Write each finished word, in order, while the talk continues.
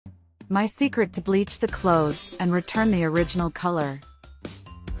My secret to bleach the clothes and return the original color.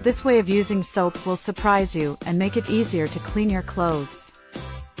 This way of using soap will surprise you and make it easier to clean your clothes.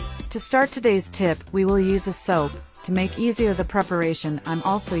 To start today's tip, we will use a soap. To make easier the preparation, I'm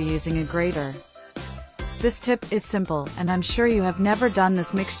also using a grater. This tip is simple, and I'm sure you have never done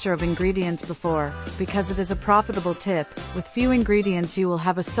this mixture of ingredients before. Because it is a profitable tip, with few ingredients you will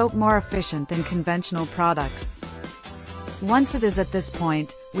have a soap more efficient than conventional products. Once it is at this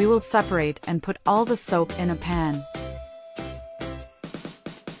point, we will separate and put all the soap in a pan.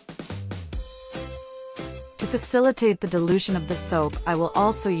 To facilitate the dilution of the soap, I will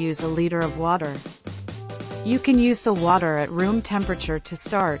also use a liter of water. You can use the water at room temperature to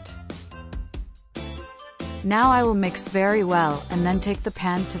start. Now I will mix very well and then take the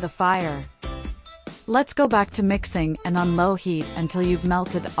pan to the fire. Let's go back to mixing and on low heat until you've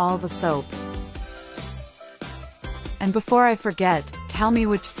melted all the soap. And before I forget, tell me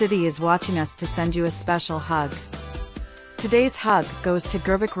which city is watching us to send you a special hug. Today's hug goes to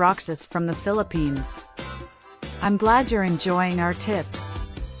Gervik Roxas from the Philippines. I'm glad you're enjoying our tips.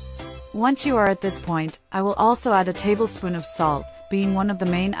 Once you are at this point, I will also add a tablespoon of salt, being one of the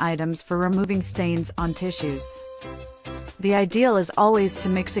main items for removing stains on tissues. The ideal is always to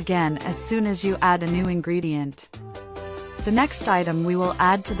mix again as soon as you add a new ingredient. The next item we will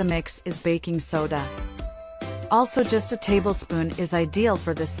add to the mix is baking soda. Also, just a tablespoon is ideal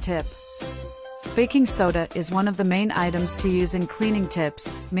for this tip. Baking soda is one of the main items to use in cleaning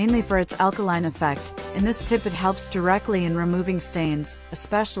tips, mainly for its alkaline effect. In this tip it helps directly in removing stains,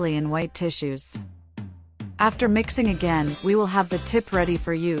 especially in white tissues. After mixing again, we will have the tip ready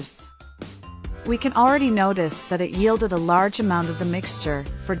for use. We can already notice that it yielded a large amount of the mixture.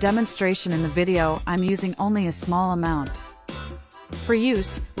 For demonstration in the video, I'm using only a small amount. For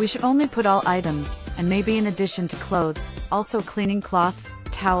use, we should only put all items, and maybe in addition to clothes, also cleaning cloths,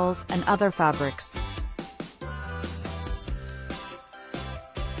 towels, and other fabrics.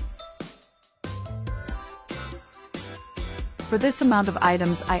 For this amount of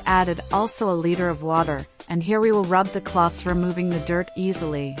items I added also a liter of water, and here we will rub the cloths, removing the dirt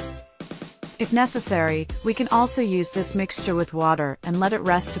easily. If necessary, we can also use this mixture with water and let it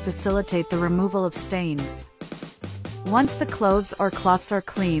rest to facilitate the removal of stains. Once the clothes or cloths are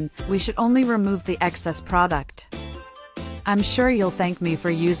clean, we should only remove the excess product. I'm sure you'll thank me for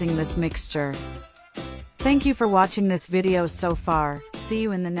using this mixture. Thank you for watching this video so far. See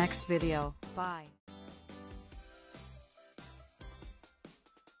you in the next video. Bye.